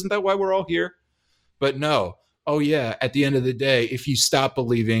pitch? Isn't that why we're all here? But no. Oh yeah, at the end of the day, if you stop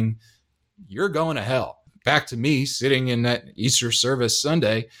believing, you're going to hell. Back to me sitting in that Easter service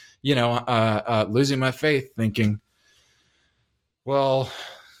Sunday, losing my faith, thinking, well,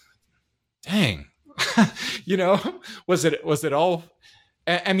 dang, was it all?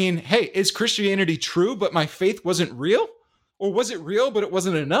 I mean, hey, is Christianity true, but my faith wasn't real? Or was it real, but it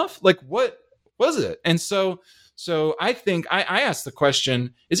wasn't enough? Like, what was it? And so I think I asked the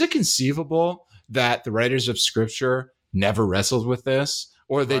question, is it conceivable that the writers of Scripture never wrestled with this?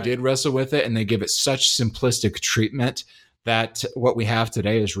 Or they did wrestle with it and they give it such simplistic treatment that what we have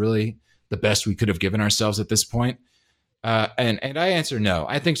today is really the best we could have given ourselves at this point? And I answer no.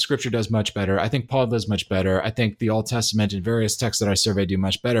 I think Scripture does much better. I think Paul does much better. I think the Old Testament and various texts that I survey do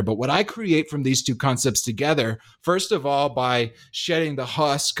much better. But what I create from these two concepts together, first of all, by shedding the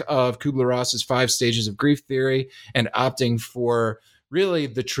husk of Kubler-Ross's 5 stages of grief theory and opting for really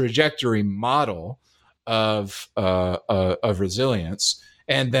the trajectory model of resilience.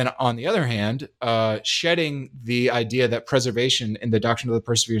 And then on the other hand, shedding the idea that preservation in the doctrine of the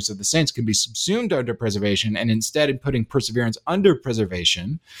perseverance of the saints can be subsumed under preservation, and instead putting perseverance under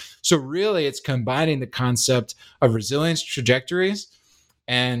preservation. So really it's combining the concept of resilience trajectories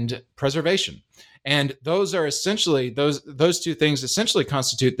and preservation. And those are essentially, those two things essentially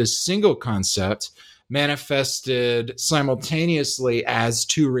constitute this single concept manifested simultaneously as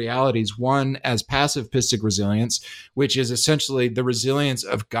two realities. One as passive pistic resilience, which is essentially the resilience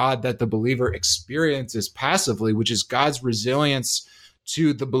of God that the believer experiences passively, which is God's resilience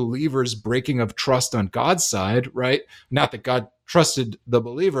to the believer's breaking of trust on God's side, right? Not that God trusted the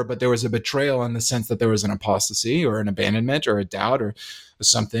believer, but there was a betrayal in the sense that there was an apostasy or an abandonment or a doubt or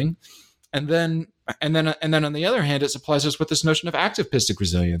something. And then on the other hand, it supplies us with this notion of active pistic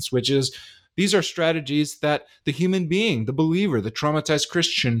resilience, which is these are strategies that the human being, the believer, the traumatized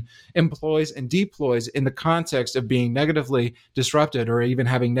Christian employs and deploys in the context of being negatively disrupted or even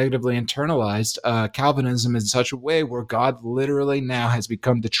having negatively internalized Calvinism in such a way where God literally now has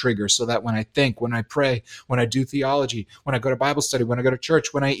become the trigger, so that when I think, when I pray, when I do theology, when I go to Bible study, when I go to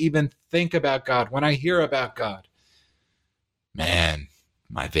church, when I even think about God, when I hear about God, man,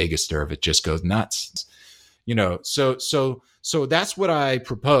 my vagus nerve, it just goes nuts. So that's what I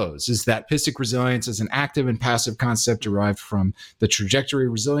propose, is that pistic resilience is an active and passive concept derived from the trajectory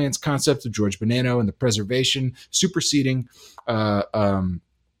resilience concept of George Bonanno and the preservation superseding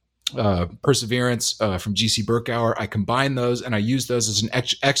perseverance from G.C. Berkauer. I combine those and I use those as an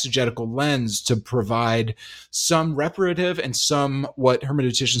exegetical lens to provide some reparative and some what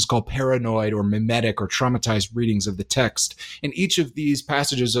hermeneuticians call paranoid or mimetic or traumatized readings of the text. And each of these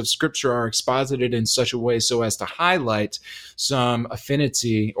passages of Scripture are exposited in such a way so as to highlight some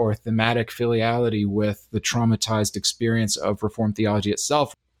affinity or thematic filiality with the traumatized experience of Reformed theology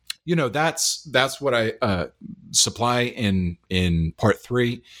itself. That's what I supply in part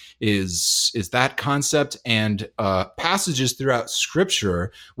 3 is that concept and passages throughout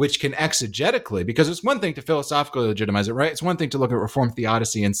Scripture which can exegetically, because it's one thing to philosophically legitimize it, right? It's one thing to look at Reformed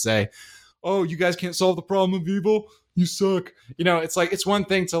theodicy and say, oh, you guys can't solve the problem of evil, you suck. It's like, it's one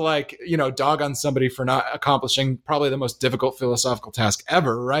thing to dog on somebody for not accomplishing probably the most difficult philosophical task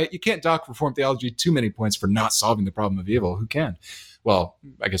ever, right? You can't dock Reformed theology too many points for not solving the problem of evil. Who can? Well,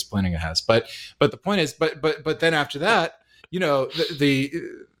 I guess Plantinga has, but the point is, but then after that, after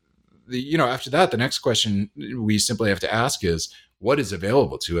that, the next question we simply have to ask is, what is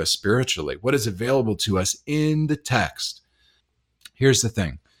available to us spiritually? What is available to us in the text? Here's the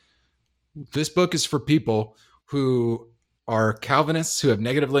thing. This book is for people who are Calvinists who have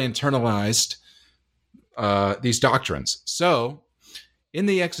negatively internalized these doctrines. So in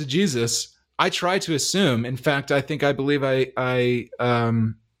the exegesis, I try to assume, in fact, I believe maybe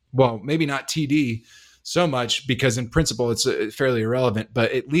not TD so much, because in principle it's fairly irrelevant,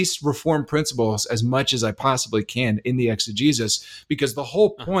 but at least reform principles as much as I possibly can in the exegesis, because the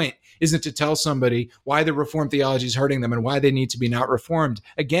whole point isn't to tell somebody why the Reformed theology is hurting them and why they need to be not reformed.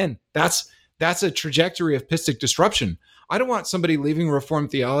 Again, that's a trajectory of pistic disruption. I don't want somebody leaving Reformed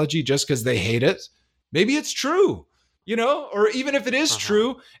theology just because they hate it. Maybe it's true. Or even if it is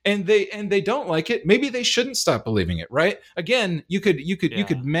true and they don't like it, maybe they shouldn't stop believing it, right? Again, you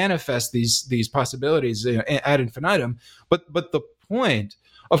could manifest these possibilities ad infinitum, but the point,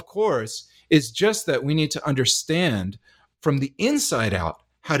 of course, is just that we need to understand from the inside out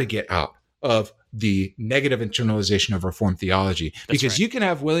how to get out of the negative internalization of Reformed theology. Because you can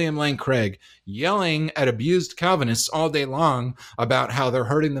have William Lane Craig yelling at abused Calvinists all day long about how they're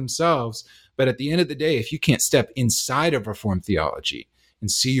hurting themselves. But at the end of the day, if you can't step inside of Reformed theology and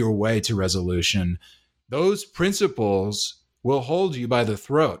see your way to resolution, those principles will hold you by the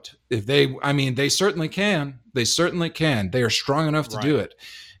throat. They certainly can. They certainly can. They are strong enough to do it.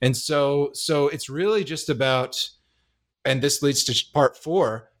 And so it's really just about, and this leads to part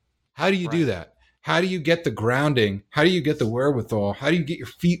 4, how do you do that? How do you get the grounding? How do you get the wherewithal? How do you get your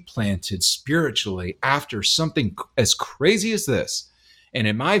feet planted spiritually after something as crazy as this? And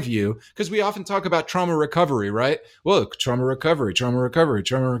in my view, because we often talk about trauma recovery, right? Well, trauma recovery.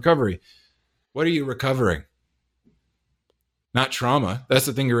 What are you recovering? Not trauma. That's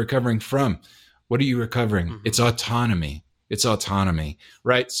the thing you're recovering from. What are you recovering? Mm-hmm. It's autonomy.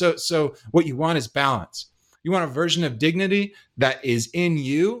 Right? So what you want is balance. You want a version of dignity that is in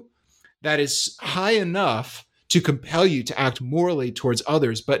you, that is high enough to compel you to act morally towards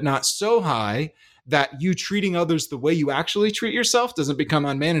others, but not so high that you treating others the way you actually treat yourself doesn't become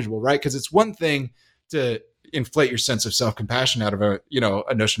unmanageable, right? Because it's one thing to inflate your sense of self-compassion out of a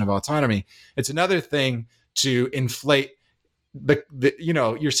notion of autonomy. It's another thing to inflate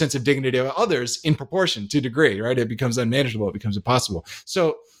your sense of dignity of others in proportion to degree, right? It becomes unmanageable. It becomes impossible.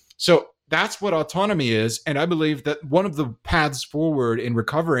 So that's what autonomy is. And I believe that one of the paths forward in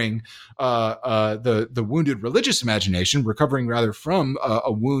recovering the wounded religious imagination, recovering rather from a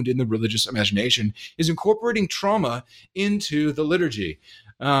wound in the religious imagination, is incorporating trauma into the liturgy.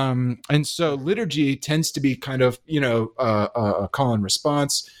 And so liturgy tends to be kind of, a call and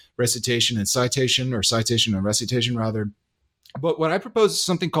response, recitation and citation, or citation and recitation rather. But what I propose is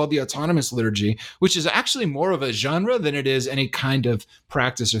something called the autonomous liturgy, which is actually more of a genre than it is any kind of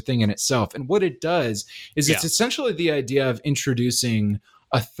practice or thing in itself. And what it does is it's essentially the idea of introducing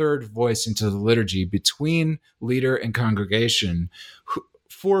a third voice into the liturgy between leader and congregation,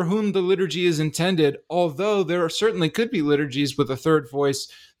 for whom the liturgy is intended, although there certainly could be liturgies with a third voice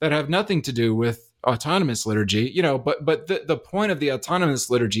that have nothing to do with autonomous liturgy, but the point of the autonomous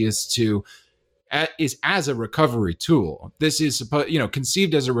liturgy is as a recovery tool. This is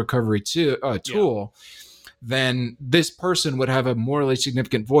conceived as a recovery tool. Then this person would have a morally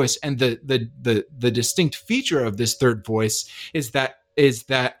significant voice, and the distinct feature of this third voice is that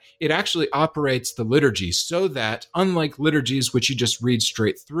it actually operates the liturgy, so that unlike liturgies which you just read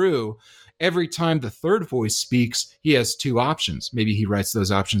straight through, every time the third voice speaks, he has two options. Maybe he writes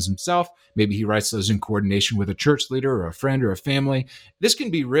those options himself. Maybe he writes those in coordination with a church leader or a friend or a family. This can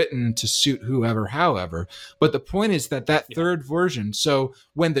be written to suit whoever, however. But the point is that third version, so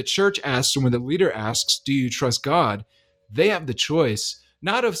when the church asks, or when the leader asks, do you trust God? They have the choice,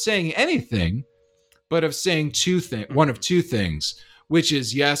 not of saying anything, but of saying one of two things, which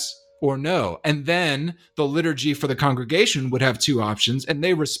is yes or no. And then the liturgy for the congregation would have two options, and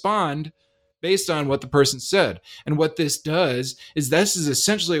they respond based on what the person said. And what this does is this is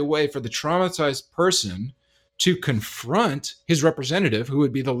essentially a way for the traumatized person to confront his representative, who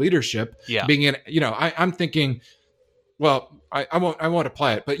would be the leadership. Being in, I'm thinking, well, I won't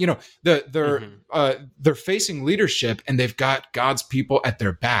apply it, but they're facing leadership, and they've got God's people at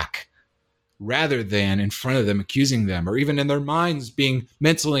their back, rather than in front of them accusing them, or even in their minds being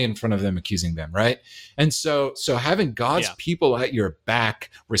mentally in front of them accusing them, right? And so having God's people at your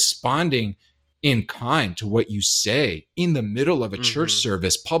back, responding in kind to what you say in the middle of a church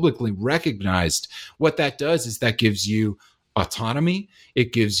service, publicly recognized, what that does is that gives you autonomy.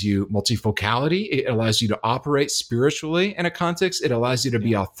 It gives you multifocality. It allows you to operate spiritually in a context. It allows you to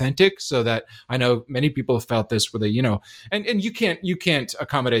be authentic, so that I know many people have felt this where they, and you can't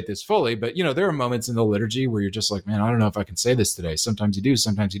accommodate this fully, but there are moments in the liturgy where you're just like, man, I don't know if I can say this today. Sometimes you do,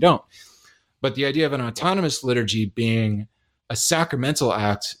 sometimes you don't. But the idea of an autonomous liturgy being a sacramental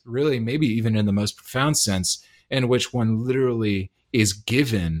act, really, maybe even in the most profound sense, in which one literally is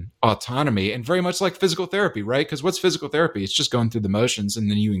given autonomy, and very much like physical therapy, right? Because what's physical therapy? It's just going through the motions, and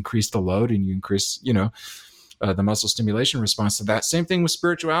then you increase the load, and you increase, the muscle stimulation response to that. Same thing with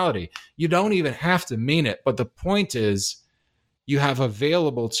spirituality. You don't even have to mean it, but the point is, you have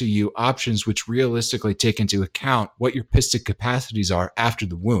available to you options which realistically take into account what your pistic capacities are after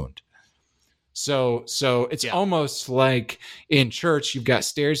the wound. So it's almost like in church, you've got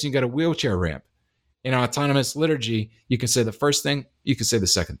stairs and you've got a wheelchair ramp. In autonomous liturgy, you can say the first thing, you can say the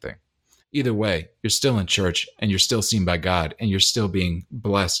second thing. Either way, you're still in church, and you're still seen by God, and you're still being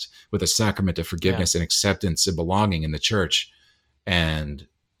blessed with a sacrament of forgiveness and acceptance and belonging in the church. And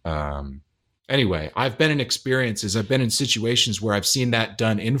anyway, I've been in situations where I've seen that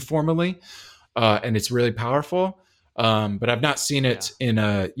done informally, and it's really powerful. But I've not seen it in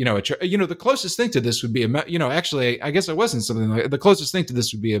the closest thing to this would be actually, I guess it wasn't something like the closest thing to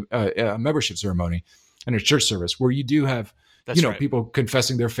this would be a membership ceremony in a church service, where you do have, people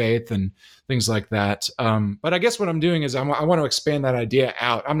confessing their faith and things like that. But I guess what I'm doing is I want to expand that idea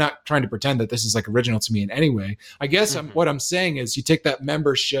out. I'm not trying to pretend that this is like original to me in any way. I guess what I'm saying is you take that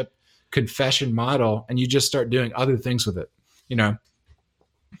membership confession model and you just start doing other things with it,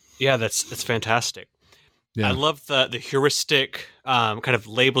 Yeah, that's fantastic. Yeah. I love the heuristic kind of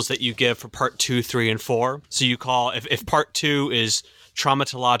labels that you give for part 2, 3, and 4. So you call, if part 2 is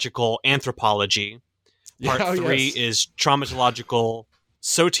traumatological anthropology, part 3 is traumatological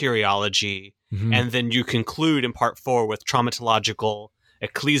soteriology, and then you conclude in part 4 with traumatological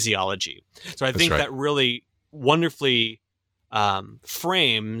ecclesiology. So I think that really wonderfully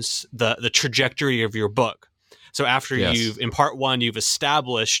frames the trajectory of your book. So after in part 1, you've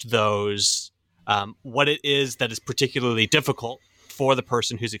established those, what it is that is particularly difficult for the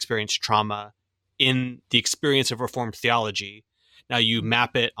person who's experienced trauma in the experience of Reformed theology. Now you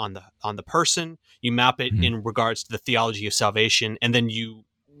map it on the person, you map it in regards to the theology of salvation, and then you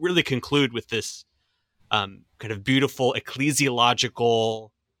really conclude with this kind of beautiful ecclesiological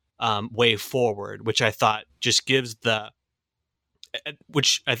way forward, which I thought just gives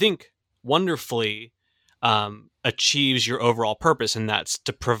which I think wonderfully achieves your overall purpose, and that's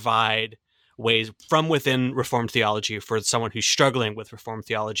to provide ways from within Reformed theology for someone who's struggling with Reformed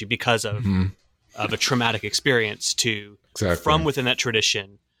theology because of a traumatic experience to, from within that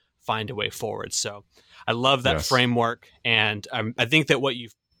tradition, find a way forward. So I love that Yes. framework, and I think that what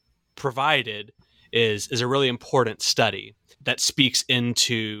you've provided is a really important study that speaks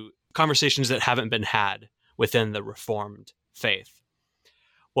into conversations that haven't been had within the Reformed faith.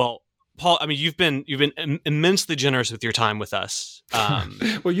 Well, Paul, I mean, you've been immensely generous with your time with us.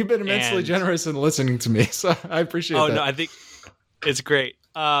 Well, you've been immensely generous in listening to me, so I appreciate that. Oh no, I think it's great.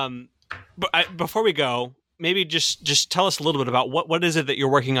 But before we go, maybe just tell us a little bit about what is it that you're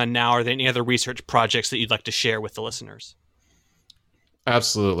working on now? Are there any other research projects that you'd like to share with the listeners?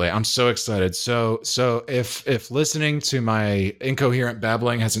 Absolutely. I'm so excited. So if listening to my incoherent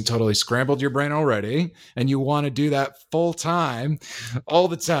babbling hasn't totally scrambled your brain already, and you want to do that full time, all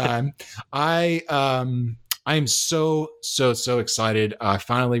the time, I am so excited. I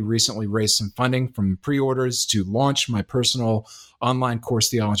finally recently raised some funding from pre-orders to launch my personal online course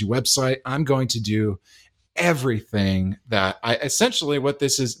theology website. I'm going to do everything that what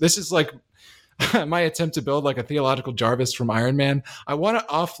this is like my attempt to build like a theological Jarvis from Iron Man. I want to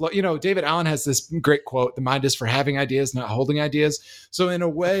offload, David Allen has this great quote, the mind is for having ideas, not holding ideas. So in a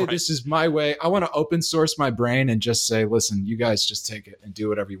way, right. This is my way. I want to open source my brain and just say, listen, you guys just take it and do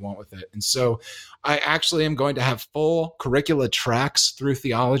whatever you want with it. And so I actually am going to have full curricula tracks through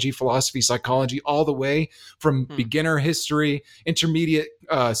theology, philosophy, psychology, all the way from beginner history, intermediate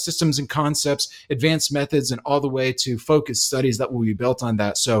systems and concepts, advanced methods, and all the way to focused studies that will be built on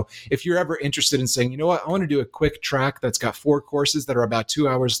that. So if you're ever interested in saying, you know what, I want to do a quick track that's got 4 courses that are about 2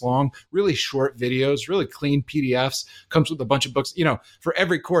 hours long, really short videos, really clean PDFs, comes with a bunch of books, for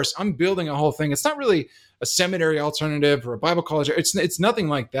every course, I'm building a whole thing. It's not really a seminary alternative or a Bible college. It's nothing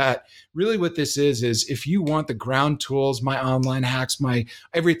like that. Really what this is if you want the ground tools, my online hacks, my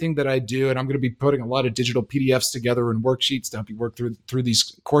everything that I do, and I'm going to be putting a lot of digital PDFs together and worksheets to help you work through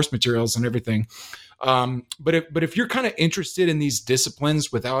these course materials and everything. But if you're kind of interested in these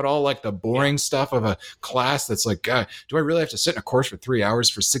disciplines without all like the boring stuff of a class that's like, God, do I really have to sit in a course for 3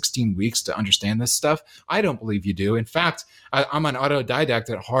 hours for 16 weeks to understand this stuff? I don't believe you do. In fact, I'm an autodidact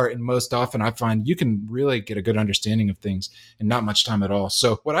at heart, and most often I find you can really get a good understanding of things in not much time at all.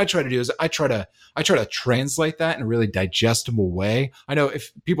 So what I try to do is I try to translate that in a really digestible way. I know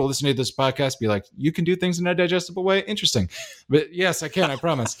if people listening to this podcast be like, you can do things in a digestible way. Interesting. But yes, I can, I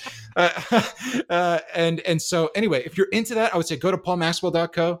promise. And so anyway, if you're into that, I would say go to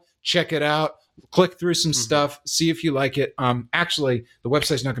paulmaxwell.co, check it out, click through some stuff, see if you like it. Actually, the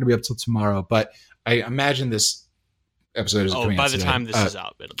website's not going to be up till tomorrow, but I imagine this episode is coming out by the today. time this is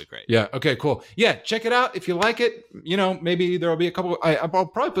out, it'll be great. Yeah. Okay, cool. Yeah. Check it out. If you like it, maybe there'll be a couple, I'll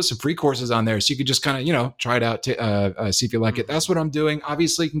probably put some free courses on there so you could just kind of, try it out to see if you like it. That's what I'm doing.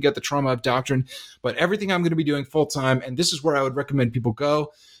 Obviously you can get the Trauma of Doctrine, but everything I'm going to be doing full time. And this is where I would recommend people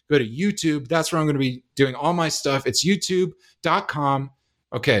go to YouTube. That's where I'm going to be doing all my stuff. It's youtube.com.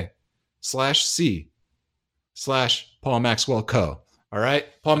 Okay. /C/Paul Maxwell Co. All right.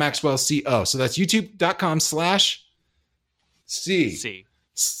 Paul Maxwell CO. So that's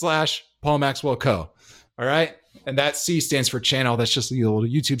youtube.com/C/Paul Maxwell Co. All right. And that C stands for channel. That's just a little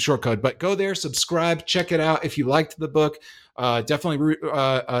YouTube shortcode. But go there, subscribe, check it out. If you liked the book, definitely,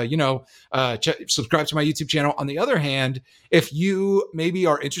 subscribe to my YouTube channel. On the other hand, if you maybe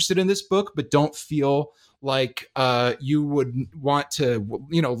are interested in this book, but don't feel like you would want to,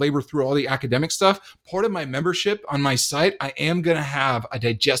 labor through all the academic stuff, part of my membership on my site, I am going to have a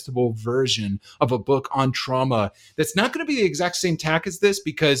digestible version of a book on trauma that's not going to be the exact same tack as this,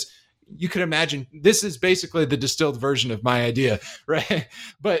 because you can imagine this is basically the distilled version of my idea, right?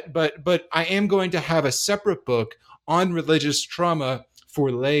 But I am going to have a separate book on religious trauma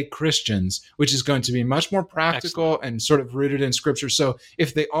for lay Christians, which is going to be much more practical and sort of rooted in scripture. So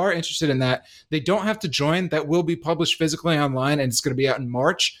if they are interested in that, they don't have to join. That will be published physically online, and it's going to be out in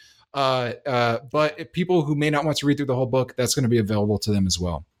March. But if people who may not want to read through the whole book, that's going to be available to them as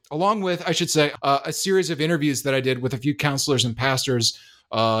well. Along with, I should say, a series of interviews that I did with a few counselors and pastors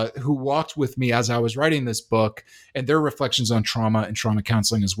who walked with me as I was writing this book, and their reflections on trauma and trauma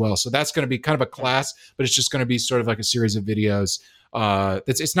counseling as well. So that's going to be kind of a class, but it's just going to be sort of like a series of videos.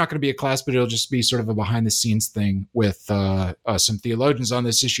 It's not going to be a class, but it'll just be sort of a behind the scenes thing with some theologians on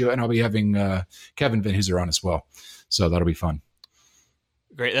this issue. And I'll be having Kevin Van Hooser on as well. So that'll be fun.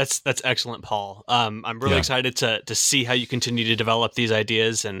 Great. That's excellent, Paul. I'm really excited to see how you continue to develop these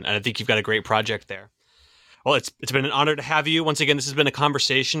ideas. And I think you've got a great project there. Well, it's been an honor to have you. Once again, this has been a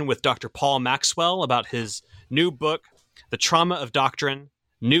conversation with Dr. Paul Maxwell about his new book, The Trauma of Doctrine,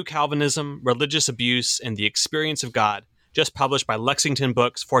 New Calvinism, Religious Abuse, and the Experience of God, just published by Lexington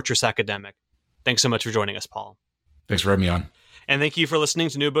Books, Fortress Academic. Thanks so much for joining us, Paul. Thanks for having me on. And thank you for listening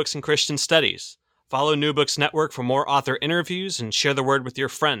to New Books in Christian Studies. Follow New Books Network for more author interviews and share the word with your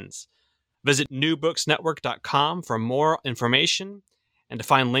friends. Visit newbooksnetwork.com for more information and to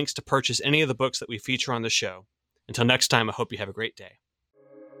find links to purchase any of the books that we feature on the show. Until next time, I hope you have a great day.